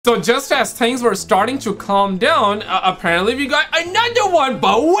So just as things were starting to calm down, apparently we got another one,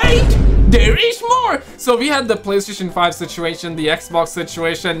 but wait! There is more! So we had the PlayStation 5 situation, the Xbox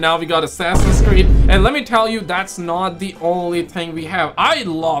situation, now we got Assassin's Creed, and let me tell you, that's not the only thing we have. I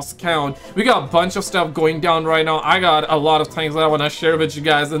lost count. We got a bunch of stuff going down right now. I got a lot of things that I want to share with you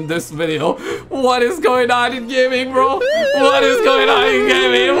guys in this video. What is going on in gaming, bro? What is going on in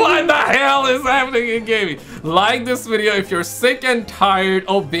gaming? What the hell is happening in gaming? Like this video if you're sick and tired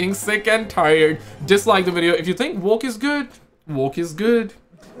of being sick and tired. Dislike the video. If you think woke is good, woke is good.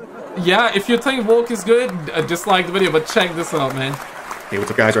 Yeah, if you think woke is good, dislike the video, but check this out, man. Hey, what's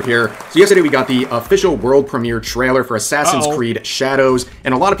up guys, right here. So yesterday we got the official world premiere trailer for Assassin's Creed Shadows,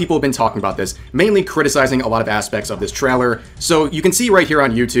 and a lot of people have been talking about this, mainly criticizing a lot of aspects of this trailer. So you can see right here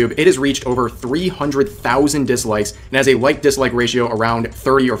on YouTube, it has reached over 300,000 dislikes and has a like-dislike ratio around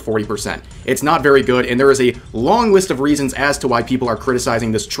 30 or 40%. It's not very good, and there is a long list of reasons as to why people are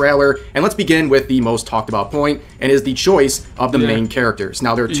criticizing this trailer, and let's begin with the most talked about point, and is the choice of the main characters.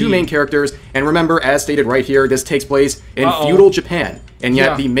 Now, there are two main characters, and remember, as stated right here, this takes place in feudal Japan. And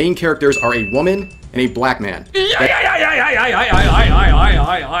yet the main characters are a woman and a black man.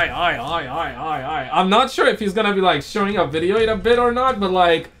 I'm not sure if he's gonna be like showing a video in a bit or not, but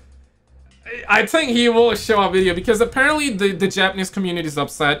like I think he will show a video because apparently the Japanese community is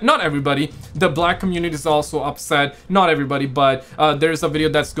upset. Not everybody. The black community is also upset. Not everybody, but there's a video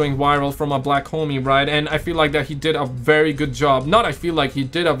that's going viral from a black homie, right? And I feel like that he did a very good job. Not I feel like he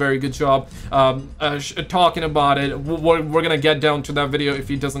did a very good job talking about it. We're gonna get down to that video if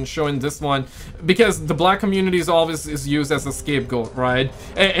he doesn't show in this one, because the black community is always used as a scapegoat, right?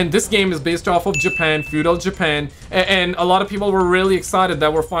 And this game is based off of Japan, feudal Japan, and a lot of people were really excited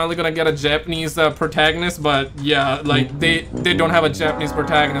that we're finally gonna get a Japanese protagonist, but yeah, like they don't have a Japanese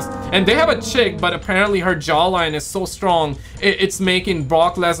protagonist, and they have a chick, but apparently her jawline is so strong it's making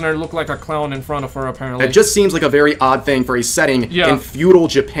Brock Lesnar look like a clown in front of her. Apparently, it just seems like a very odd thing for a setting in feudal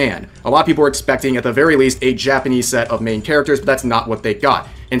Japan. A lot of people were expecting at the very least a Japanese set of main characters, but that's not what they got.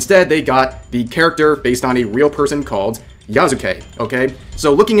 Instead, they got the character based on a real person called Yasuke, okay?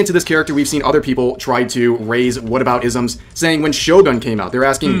 So looking into this character, we've seen other people try to raise whataboutisms, saying when Shogun came out, they're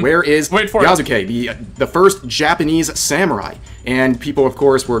asking, where is Yasuke, the first Japanese samurai? And people, of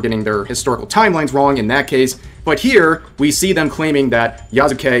course, were getting their historical timelines wrong in that case. But here, we see them claiming that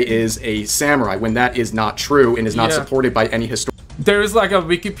Yasuke is a samurai, when that is not true and is not supported by any historical. There is like a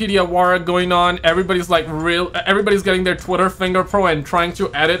Wikipedia war going on. Everybody's like everybody's getting their Twitter finger pro and trying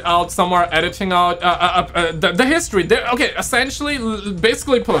to edit out. Some are editing out the history. Okay, essentially,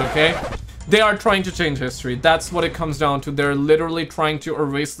 basically put, okay, they are trying to change history. That's what it comes down to. They're literally trying to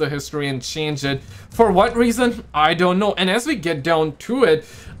erase the history and change it. For what reason? I don't know. And as we get down to it,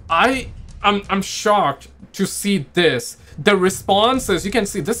 I'm shocked to see this. The responses, you can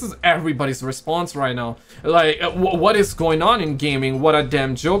see this is everybody's response right now. Like, what is going on in gaming? What a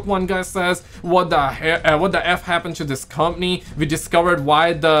damn joke, one guy says. What the F happened to this company? We discovered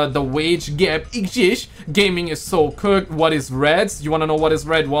why the wage gap exists. Gaming is so cooked. What is Reds? You want to know what is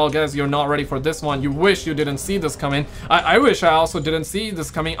Red? Well, guys, you're not ready for this one. You wish you didn't see this coming. I wish I also didn't see this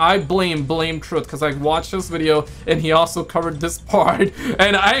coming. I blame Truth, because I watched this video and he also covered this part,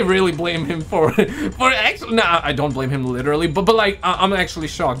 and I really blame him for actually. Nah, I don't blame him literally, but like I'm actually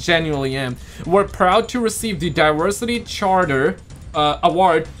shocked. Genuinely am. We're proud to receive the Diversity Charter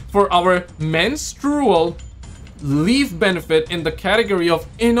Award for our menstrual leave benefit in the category of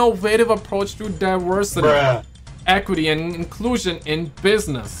innovative approach to diversity, equity, and inclusion in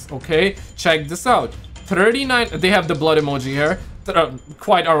business. Okay, check this out. 39. They have the blood emoji here.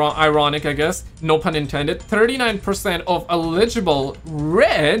 Quite ironic, I guess. No pun intended. 39% of eligible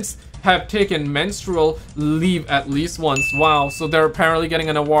Reds have taken menstrual leave at least once. Wow, so they're apparently getting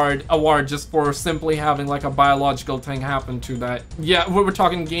an award just for simply having like a biological thing happen to that. Yeah, we're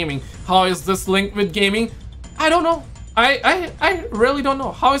talking gaming. How is this linked with gaming? I don't know. I really don't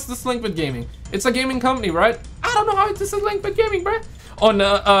know. How is this linked with gaming? It's a gaming company, right? I don't know how this is linked with gaming, bruh. On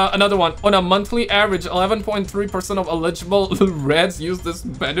another one, on a monthly average, 11.3% of eligible Reds use this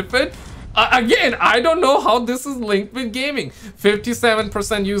benefit. Again, I don't know how this is linked with gaming.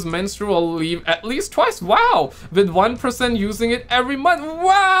 57% use menstrual leave at least twice. Wow. With 1% using it every month.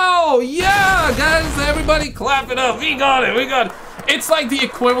 Wow. Yeah, guys, everybody clap it up. We got it. We got it. It's like the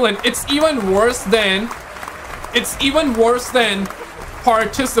equivalent. It's even worse than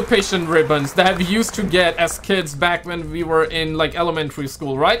participation ribbons that we used to get as kids back when we were in like elementary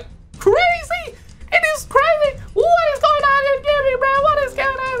school, right? Crazy. It is crazy. What is going on in gaming, bro? What is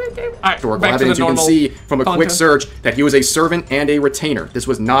going on in gaming? historical evidence. You can see from a quick search that he was a servant and a retainer. This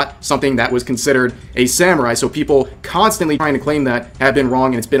was not something that was considered a samurai, so people constantly trying to claim that have been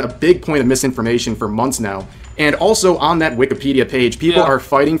wrong, and it's been a big point of misinformation for months now. And also on that Wikipedia page, people are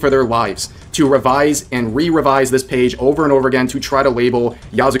fighting for their lives to revise and re-revise this page over and over again to try to label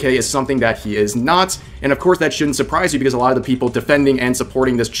Yasuke as something that he is not. And of course that shouldn't surprise you, because a lot of the people defending and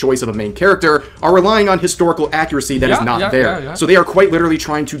supporting this choice of a main character are relying on historical accuracy that is not there. So they are quite literally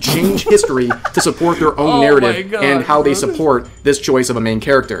trying to change history to support their own narrative and how they support this choice of a main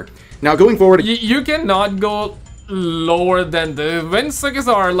character. Now going forward, you cannot go lower than the when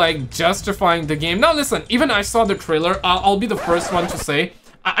SKizzle are like justifying the game. Now listen, even I saw the trailer. I'll be the first one to say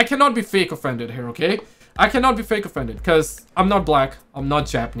I cannot be fake offended here, okay? I cannot be fake offended because I'm not black, I'm not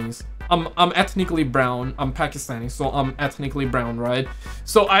Japanese, I'm ethnically brown, I'm Pakistani, so I'm ethnically brown, right?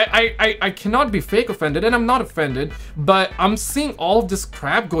 So I cannot be fake offended, and I'm not offended, but I'm seeing all of this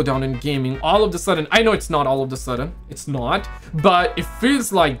crap go down in gaming all of a sudden. I know it's not all of a sudden, it's not, but it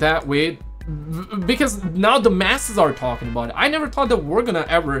feels like that way because now the masses are talking about it. I never thought that we're gonna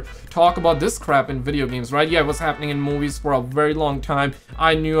ever talk about this crap in video games, right? Yeah, it was happening in movies for a very long time.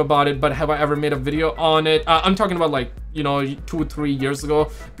 I knew about it, but have I ever made a video on it? I'm talking about like, you know, 2 or 3 years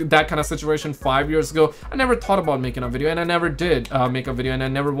ago, that kind of situation. 5 years ago, I never thought about making a video, and I never did make a video, and I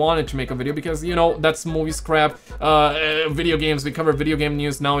never wanted to make a video because, you know, that's movies crap. Video games, we cover video game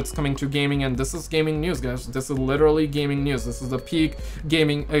news. Now it's coming to gaming, and this is gaming news, guys. This is literally gaming news. This is the peak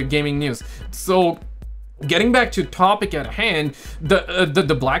gaming news. So getting back to topic at hand,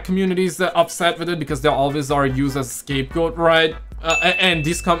 the black community is upset with it because they always are used as a scapegoat, right? And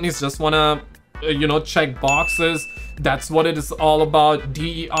these companies just want to, you know, check boxes. That's what it is all about.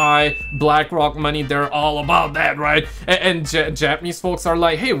 DEI, BlackRock money, they're all about that, right? And Japanese folks are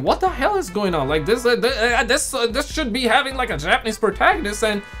like, hey, what the hell is going on? Like this should be having like a Japanese protagonist,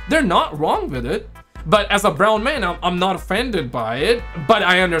 and they're not wrong with it. But as a brown man, I'm not offended by it, but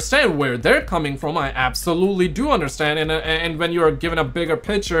I understand where they're coming from. I absolutely do understand. And when you're given a bigger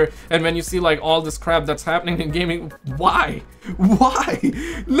picture, and when you see like all this crap that's happening in gaming, why?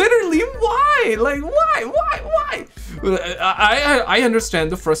 Literally, why? Like, why? I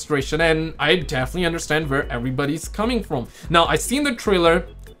understand the frustration, and I definitely understand where everybody's coming from. Now, I seen the trailer.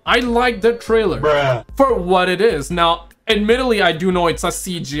 I like the trailer for what it is. Now, admittedly, I do know it's a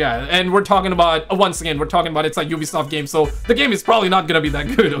CGI, and we're talking about, once again, we're talking about it's a Ubisoft game, so the game is probably not gonna be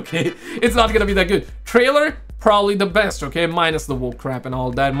that good, okay? It's not gonna be that good. Trailer, probably the best, okay? Minus the woke crap and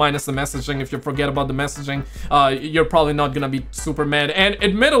all that, minus the messaging. If you forget about the messaging, you're probably not gonna be super mad. And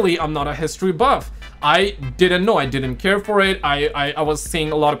admittedly, I'm not a history buff. I didn't know, I didn't care for it. I was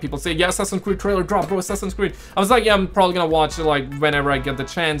seeing a lot of people say, yeah, Assassin's Creed trailer drop, bro, Assassin's Creed. I was like, yeah, I'm probably gonna watch it like whenever I get the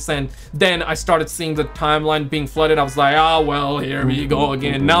chance. And then I started seeing the timeline being flooded. I was like, ah, well, here we go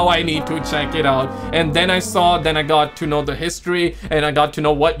again. Now I need to check it out. And then I got to know the history, and I got to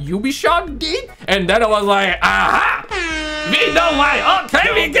know what Ubisoft did. And then I was like, aha! We know why.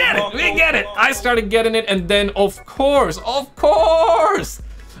 Okay, we get it. I started getting it, and then of course,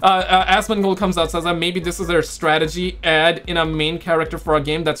 Asmongold comes out, says that maybe this is their strategy ad in a main character for a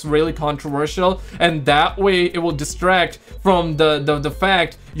game that's really controversial, and that way it will distract from the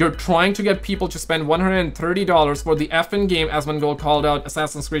fact you're trying to get people to spend $130 for the effing game. Asmongold called out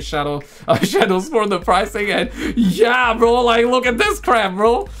Assassin's Creed Shadows for the pricing, and yeah, bro, like look at this crap,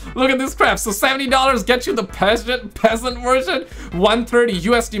 bro. Look at this crap. So $70 gets you the peasant version, $130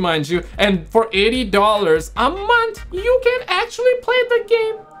 USD, mind you, and for $80 a month, you can actually play the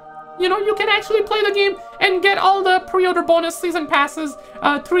game. You know, you can actually play the game and get all the pre-order bonus, season passes,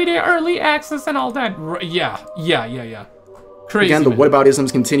 3-day early access, and all that. Yeah. Crazy. Again, the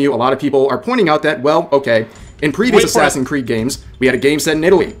whataboutisms continue. A lot of people are pointing out that, well, okay, in previous Assassin's Creed games, we had a game set in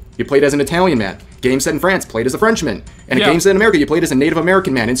Italy. You played as an Italian man. Game set in France, played as a Frenchman. And a game set in America, you played as a Native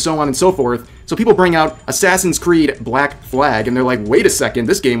American man, and so on and so forth. So people bring out Assassin's Creed Black Flag, and they're like, wait a second,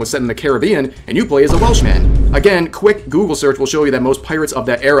 this game was set in the Caribbean, and you play as a Welshman. Again, quick Google search will show you that most pirates of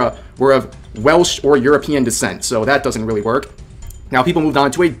that era were of Welsh or European descent, so that doesn't really work. Now, people moved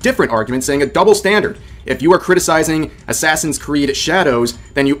on to a different argument, saying a double standard. If you are criticizing Assassin's Creed Shadows,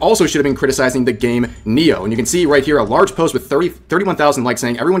 then you also should have been criticizing the game Neo. And you can see right here a large post with 31,000 likes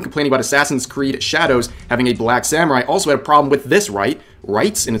saying everyone complaining about Assassin's Creed Shadows having a black samurai also had a problem with this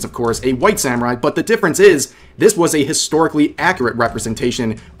rights, and it's of course a white samurai, but the difference is this was a historically accurate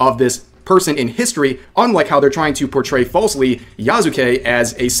representation of this person in history, unlike how they're trying to portray falsely Yasuke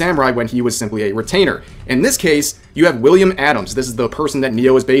as a samurai when he was simply a retainer. In this case, you have William Adams. This is the person that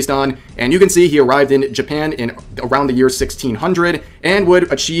Neo is based on, and you can see he arrived in Japan in around the year 1600 and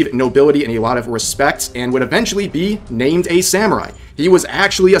would achieve nobility and a lot of respect and would eventually be named a samurai. He was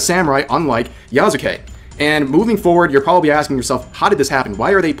actually a samurai, unlike Yasuke. And moving forward, you're probably asking yourself, how did this happen?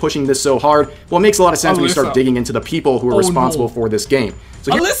 Why are they pushing this so hard? Well, it makes a lot of sense when you start digging into the people who are responsible for this game.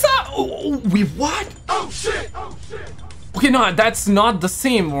 So Alyssa! We what? Oh shit! Oh shit! Okay, no, that's not the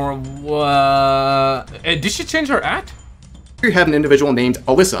same. Or did she change her act? You have an individual named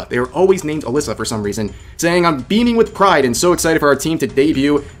Alyssa. They are always named Alyssa for some reason, saying, I'm beaming with pride and so excited for our team to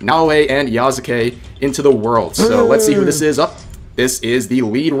debut Naoe and Yasuke into the world. So let's see who this is. This is the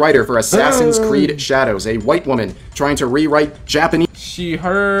lead writer for Assassin's Creed Shadows, a white woman trying to rewrite Japanese. She,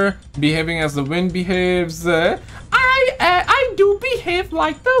 her, behaving as the wind behaves. I do behave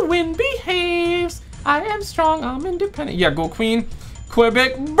like the wind behaves. I am strong, I'm independent. Yeah, go Queen.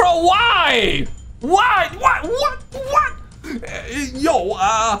 Quebec. Bro, why? Why? What? Yo,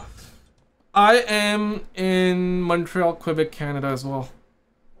 I am in Montreal, Quebec, Canada as well.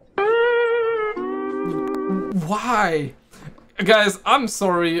 Why? Guys, I'm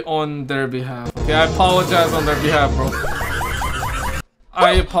sorry on their behalf. Okay, I apologize on their behalf, bro.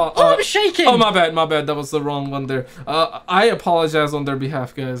 I'm shaking. Oh, my bad. That was the wrong one there. I apologize on their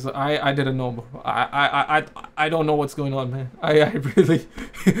behalf, guys. I didn't know. I don't know what's going on, man. I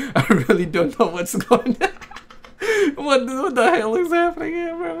really don't know what's going on. What the hell is happening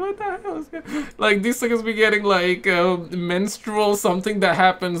here, bro? What the hell is happening? Like, these things be getting like menstrual something that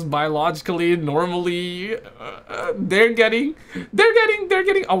happens biologically normally. They're getting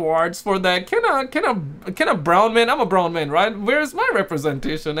awards for that. Can a brown man? I'm a brown man, right? Where's my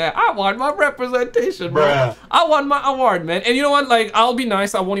representation at? I want my representation, bro. Bruh. I want my award, man. And you know what? Like, I'll be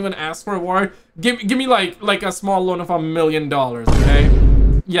nice. I won't even ask for an award. Give me like a small loan of $1 million, okay?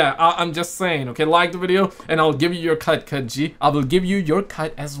 Yeah, I'm just saying, okay? Like the video, and I'll give you your cut, G. I will give you your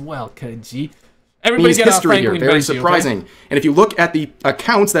cut as well, G. Everybody get history here, very surprising. Okay? And if you look at the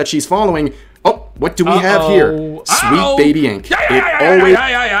accounts that she's following, oh, what do we have here? Sweet Baby Inc. It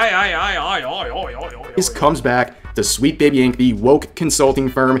always comes back to Sweet Baby Inc., the woke consulting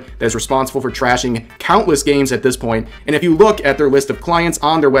firm that is responsible for trashing countless games at this point. And if you look at their list of clients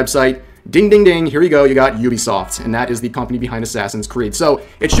on their website, ding, ding, ding, here you go, you got Ubisoft, and that is the company behind Assassin's Creed. So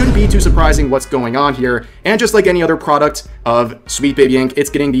it shouldn't be too surprising what's going on here, and just like any other product of Sweet Baby Inc.,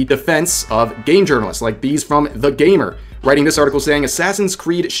 it's getting the defense of game journalists like these from The Gamer, writing this article saying Assassin's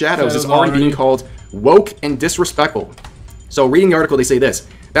Creed Shadows is already being called woke and disrespectful. So reading the article, they say this: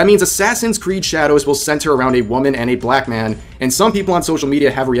 that means Assassin's Creed Shadows will center around a woman and a black man, and some people on social media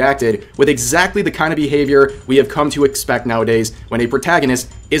have reacted with exactly the kind of behavior we have come to expect nowadays when a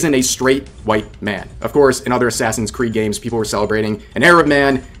protagonist isn't a straight white man. Of course, in other Assassin's Creed games, people were celebrating an Arab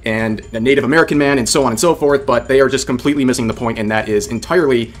man and a Native American man and so on and so forth, but they are just completely missing the point, and that is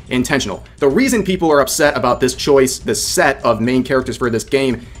entirely intentional. The reason people are upset about this choice, this set of main characters for this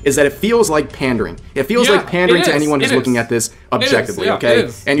game, is that it feels like pandering. It feels like pandering to anyone who's looking at this objectively, okay?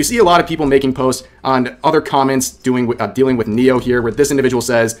 And you see a lot of people making posts on other comments dealing with Neo here, where this individual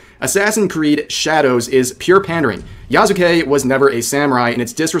says, Assassin's Creed Shadows is pure pandering. Yasuke was never a samurai, and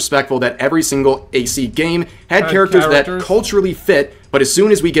it's disrespectful that every single AC game had characters that culturally fit, but as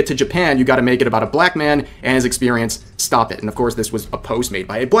soon as we get to Japan, you gotta make it about a black man and his experience. Stop it. And of course, this was a post made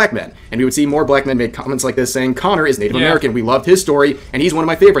by a black man. And we would see more black men make comments like this saying, Connor is Native American. We loved his story, and he's one of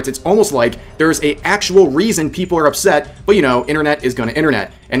my favorites. It's almost like there's a actual reason people are upset, but you know, internet is gonna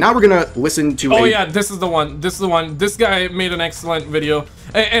internet. And now we're gonna listen to this is the one. This guy made an excellent video.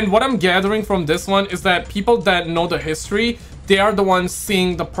 And what I'm gathering from this one is that people that know the history, they are the ones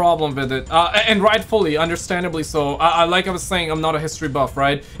seeing the problem with it, and rightfully, understandably so. Like I was saying, I'm not a history buff,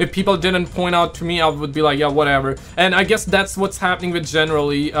 right? If people didn't point out to me, I would be like, yeah, whatever. And I guess that's what's happening with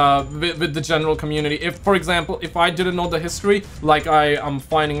generally, with the general community. If, for example, if I didn't know the history, like I'm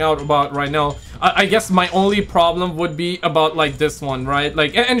finding out about right now, I guess my only problem would be about like this one, right?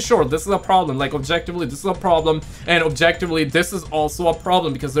 Like, and sure, this is a problem. Like, objectively, this is a problem, and objectively, this is also a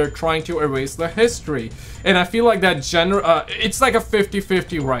problem because they're trying to erase the history. And I feel like that it's like a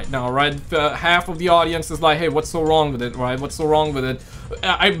 50-50 right now, right? Half of the audience is like, hey, what's so wrong with it, right? What's so wrong with it?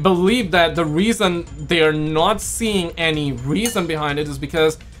 I believe that the reason they are not seeing any reason behind it is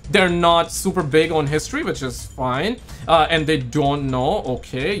because they're not super big on history, which is fine, and they don't know.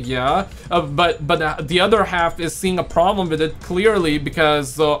 Okay, yeah, but the other half is seeing a problem with it clearly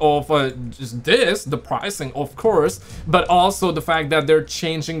because of just the pricing, of course, but also the fact that they're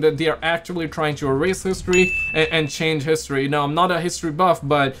changing, that they are actually trying to erase history and change history. Now, I'm not a history buff,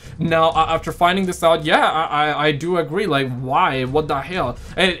 but now after finding this out, yeah, I do agree. Like, why? What the hell?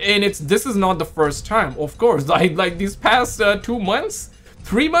 And this is not the first time, of course. Like these past 2 months,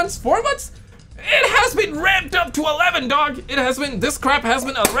 3 months, 4 months, it has been ramped up to 11, dog. It has been, this crap has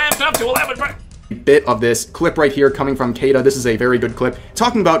been ramped up to 11, bro. Bit of this clip right here coming from Kata. This is a very good clip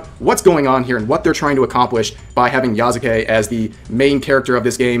talking about what's going on here and what they're trying to accomplish by having Yasuke as the main character of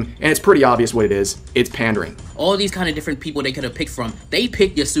this game, and it's pretty obvious what it is. It's pandering. All these kind of different people they could have picked from, they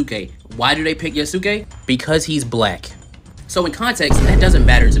picked Yasuke. Why do they pick Yasuke? Because he's black. So in context, that doesn't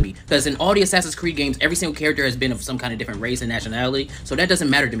matter to me, because in all the Assassin's Creed games, every single character has been of some kind of different race and nationality, so that doesn't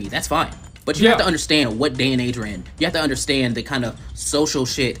matter to me. That's fine. But you have to understand what day and age we're in. You have to understand the kind of social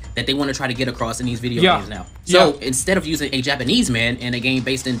shit that they want to try to get across in these video games now. So instead of using a Japanese man in a game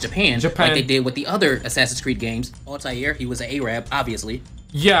based in Japan, like they did with the other Assassin's Creed games, Altair, he was an Arab, obviously.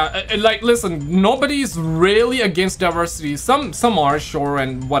 Yeah, like, listen, nobody's really against diversity. Some are, sure,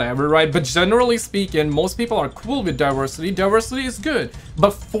 and whatever, right? But generally speaking, most people are cool with diversity. Diversity is good.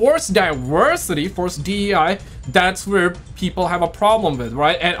 But forced diversity, forced DEI, that's where people have a problem with,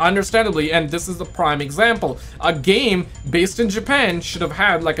 right? And understandably, and this is the prime example, a game based in Japan should have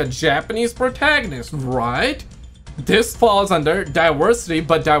had like a Japanese protagonist, right? This falls under diversity,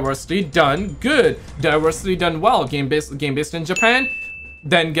 but diversity done good. Diversity done well. Game based in Japan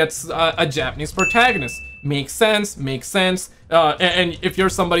then gets a Japanese protagonist. Makes sense, makes sense. And if you're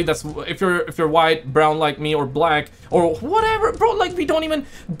somebody that's, if you're white, brown like me, or black, or whatever, bro, like, we don't even,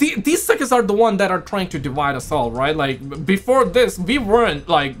 these suckers are the one that are trying to divide us all, right? Like, before this, we weren't,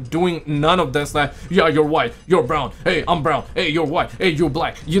 like, doing none of this, like, yeah, you're white, you're brown, hey, I'm brown, hey, you're white, hey, you're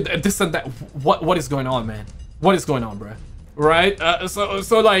black, you, this and that. What is going on, man? What is going on, bro? Right?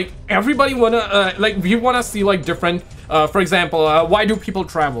 So like, everybody wanna, like, we wanna see, like, different, for example, why do people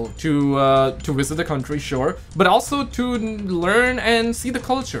travel? To visit the country, sure, but also to learn and see the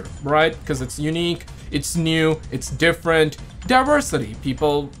culture, right? Because it's unique, it's new, it's different. Diversity,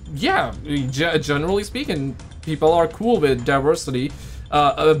 people, yeah, generally speaking, people are cool with diversity,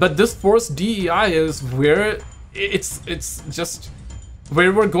 but this forced DEI is where it's just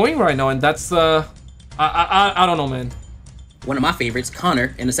where we're going right now, and that's, I don't know, man. One of my favorites,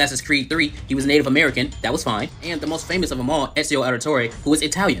 Connor, in Assassin's Creed 3, he was Native American, that was fine. And the most famous of them all, Ezio Auditore, who was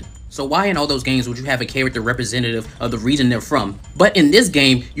Italian. So why in all those games would you have a character representative of the region they're from? But in this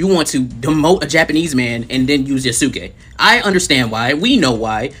game, you want to demote a Japanese man and then use Yasuke. I understand why, we know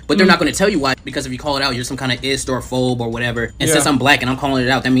why, but they're not going to tell you why, because if you call it out, you're some kind of ist or phobe or whatever. And since I'm black and I'm calling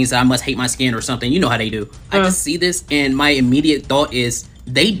it out, that means that I must hate my skin or something. You know how they do. I just see this and my immediate thought is,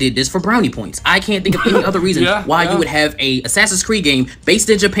 they did this for brownie points. I can't think of any other reason why you would have a Assassin's Creed game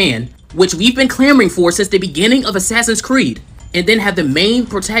based in Japan, which we've been clamoring for since the beginning of Assassin's Creed, and then have the main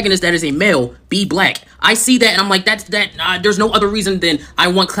protagonist that is a male be black. I see that and I'm like, there's no other reason than I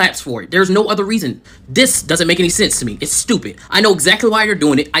want claps for it. There's no other reason. This doesn't make any sense to me. It's stupid. I know exactly why you're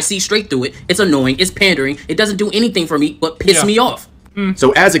doing it. I see straight through it. It's annoying. It's pandering. It doesn't do anything for me but piss me off.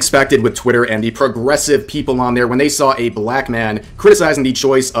 So as expected with Twitter and the progressive people on there, when they saw a black man criticizing the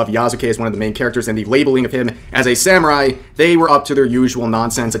choice of Yasuke as one of the main characters and the labeling of him as a samurai, they were up to their usual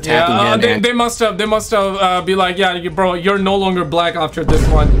nonsense, attacking him. They must have be like, yeah, bro, you're no longer black after this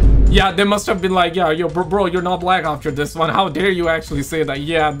one. Yeah, they must have been like, yeah, yo, bro, you're not black after this one. How dare you actually say that?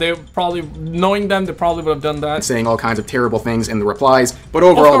 Yeah, they probably, knowing them, they probably would have done that. Saying all kinds of terrible things in the replies, but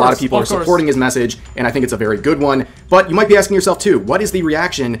overall, a lot of people are supporting his message, and I think it's a very good one. But you might be asking yourself too, what is the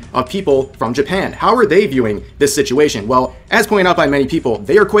reaction of people from Japan? How are they viewing this situation? Well, as pointed out by many people,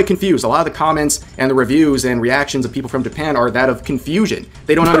 they are quite confused. A lot of the comments and the reviews and reactions of people from Japan are that of confusion.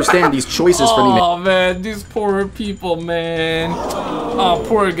 They don't understand these choices for the— Oh man, these poor people, man. Oh,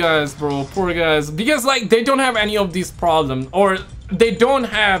 poor guys, bro, poor guys. Because, like, they don't have any of these problems, or they don't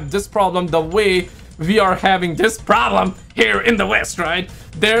have this problem the way we are having this problem here in the West, right?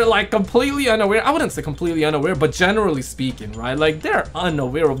 They're, like, completely unaware. I wouldn't say completely unaware, but generally speaking, right? Like, they're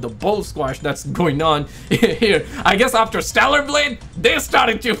unaware of the bull squash that's going on here. I guess after Stellar Blade, they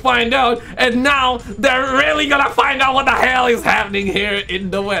started to find out, and now they're really gonna find out what the hell is happening here in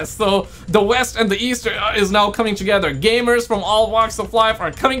the West. So the West and the East is now coming together. Gamers from all walks of life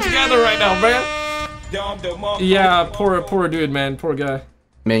are coming together right now, man. Yeah, poor dude, man, poor guy.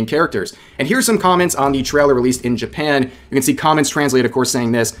 main characters. And here's some comments on the trailer released in Japan. You can see comments translated, of course,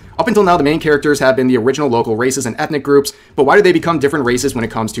 saying this: up until now, the main characters have been the original local races and ethnic groups, but why do they become different races when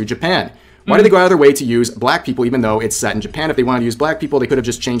it comes to Japan? Why do they go out of their way to use black people even though it's set in Japan? If they wanted to use black people, they could have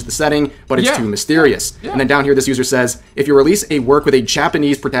just changed the setting, but it's too mysterious. And then down here, this user says, if you release a work with a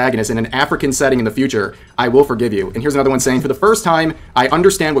Japanese protagonist in an African setting in the future, I will forgive you. And here's another one saying, for the first time, I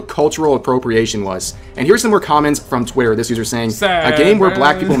understand what cultural appropriation was. And here's some more comments from Twitter. This user saying, a game where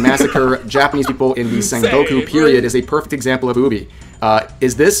black people massacre Japanese people in the Sengoku period is a perfect example of Ubi.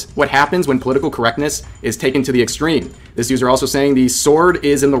 Is this what happens when political correctness is taken to the extreme? This user also saying the sword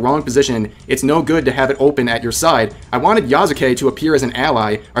is in the wrong position. It's no good to have it open at your side. I wanted Yasuke to appear as an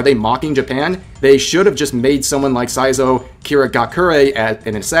ally. Are they mocking Japan? They should have just made someone like Saizo Kirigakure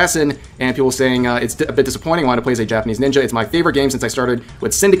an assassin. And people saying it's a bit disappointing. I want to play as a Japanese ninja. It's my favorite game since I started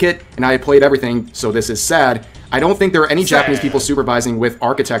with Syndicate, and I played everything, so this is sad. I don't think there are any Japanese people supervising with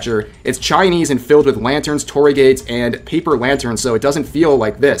architecture. It's Chinese and filled with lanterns, torii gates, and paper lanterns, so it doesn't feel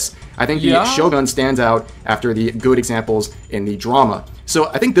like this. I think the Shogun stands out after the good examples in the drama. So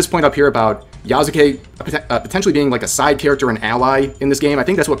I think this point up here about Yasuke potentially being like a side character, an ally in this game, I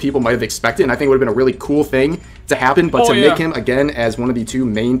think that's what people might have expected, and I think it would have been a really cool thing to happen, but to make him, again, as one of the two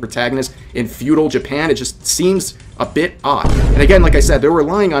main protagonists in feudal Japan, it just seems a bit odd. And again, like I said, they're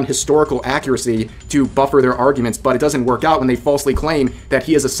relying on historical accuracy to buffer their arguments, but it doesn't work out when they falsely claim that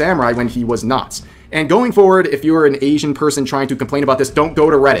he is a samurai when he was not. And going forward, if you're an Asian person trying to complain about this, don't go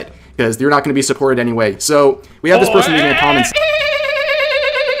to Reddit, because you're not going to be supported anyway. So we have this person leaving a comment.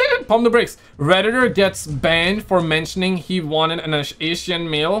 Pump the brakes. Redditor gets banned for mentioning he wanted an Asian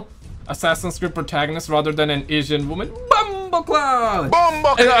male Assassin's Creed protagonist rather than an Asian woman. Bumbleclad!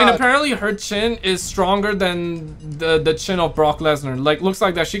 And apparently her chin is stronger than the chin of Brock Lesnar. Like, looks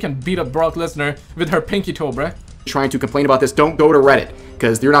like that she can beat up Brock Lesnar with her pinky toe, bruh. Trying to complain about this, don't go to Reddit,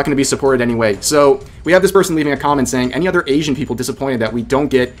 because you're not going to be supported anyway. So we have this person leaving a comment saying, any other Asian people disappointed that we don't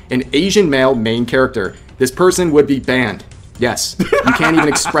get an Asian male main character? This person would be banned. Yes, you can't even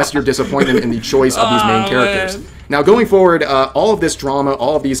express your disappointment in the choice of these main characters. Man. Now, going forward, all of this drama,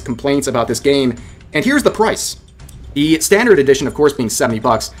 all of these complaints about this game, and here's the price. The standard edition, of course, being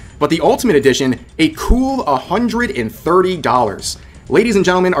 $70, but the ultimate edition, a cool $130. Ladies and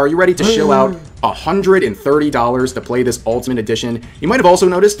gentlemen, are you ready to shell out $130 to play this ultimate edition? You might have also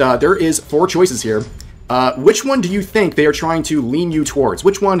noticed there is 4 choices here. Which one do you think they are trying to lean you towards?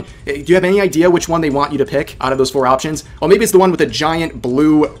 Which one, do you have any idea which one they want you to pick out of those 4 options? Well, maybe it's the one with a giant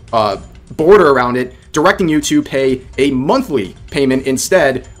blue border around it, directing you to pay a monthly payment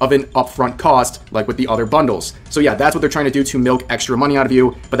instead of an upfront cost, like with the other bundles. So yeah, that's what they're trying to do to milk extra money out of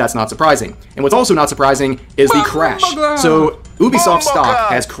you, but that's not surprising. And what's also not surprising is the crash. So Ubisoft stock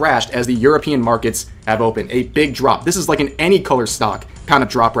has crashed as the European markets have opened. A big drop. This is like an any color stock kind of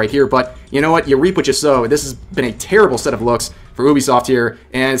drop right here, but you know what? You reap what you sow. This has been a terrible set of looks for Ubisoft here,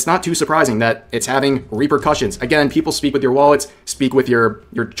 and it's not too surprising that it's having repercussions. Again, people speak with your wallets, speak with your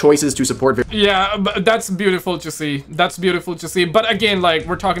choices to support. Yeah, but that's beautiful to see. That's beautiful to see. But again, like,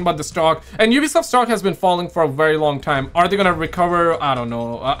 we're talking about the stock, and Ubisoft stock has been falling for a very long time. Are they gonna recover? I don't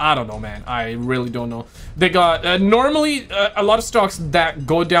know. I don't know, man. I really don't know. They got normally a lot of stocks that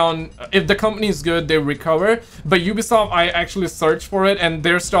go down. If the company is good, they recover. But Ubisoft, I actually searched for it, and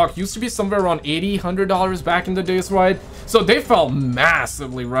their stock used to be somewhere around $80, $100 back in the days, right? So they fell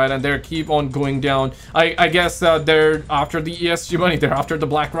massively, right? And they keep on going down. I guess they're after the ESG money. They're after the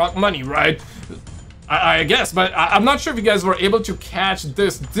BlackRock money, right? I guess, but I'm not sure if you guys were able to catch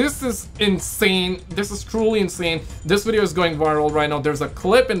this. This is insane. This is truly insane. This video is going viral right now. There's a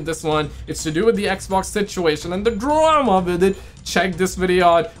clip in this one. It's to do with the Xbox situation and the drama with it. Check this video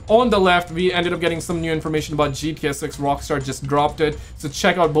out. On the left, we ended up getting some new information about GTA 6. Rockstar just dropped it. So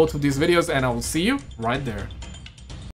check out both of these videos, and I will see you right there.